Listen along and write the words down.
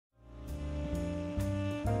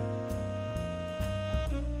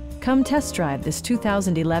Come test drive this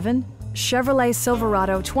 2011 Chevrolet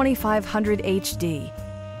Silverado 2500HD.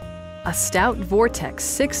 A stout Vortex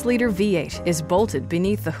 6-liter V8 is bolted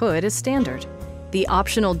beneath the hood as standard. The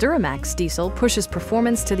optional Duramax diesel pushes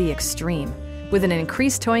performance to the extreme, with an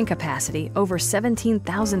increased towing capacity over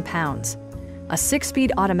 17,000 pounds. A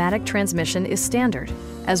 6-speed automatic transmission is standard,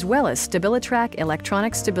 as well as StabiliTrak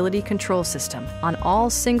electronic stability control system on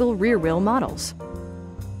all single rear-wheel models.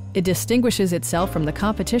 It distinguishes itself from the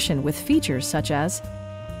competition with features such as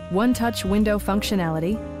one-touch window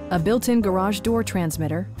functionality, a built-in garage door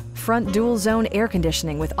transmitter, front dual-zone air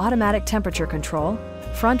conditioning with automatic temperature control,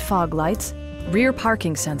 front fog lights, rear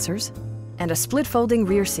parking sensors, and a split-folding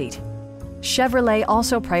rear seat. Chevrolet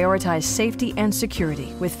also prioritized safety and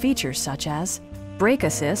security with features such as brake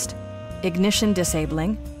assist, ignition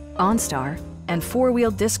disabling, OnStar, and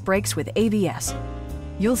 4-wheel disc brakes with ABS.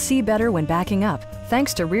 You'll see better when backing up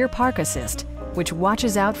thanks to rear park assist, which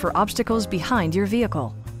watches out for obstacles behind your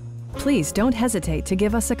vehicle. Please don't hesitate to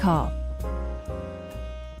give us a call.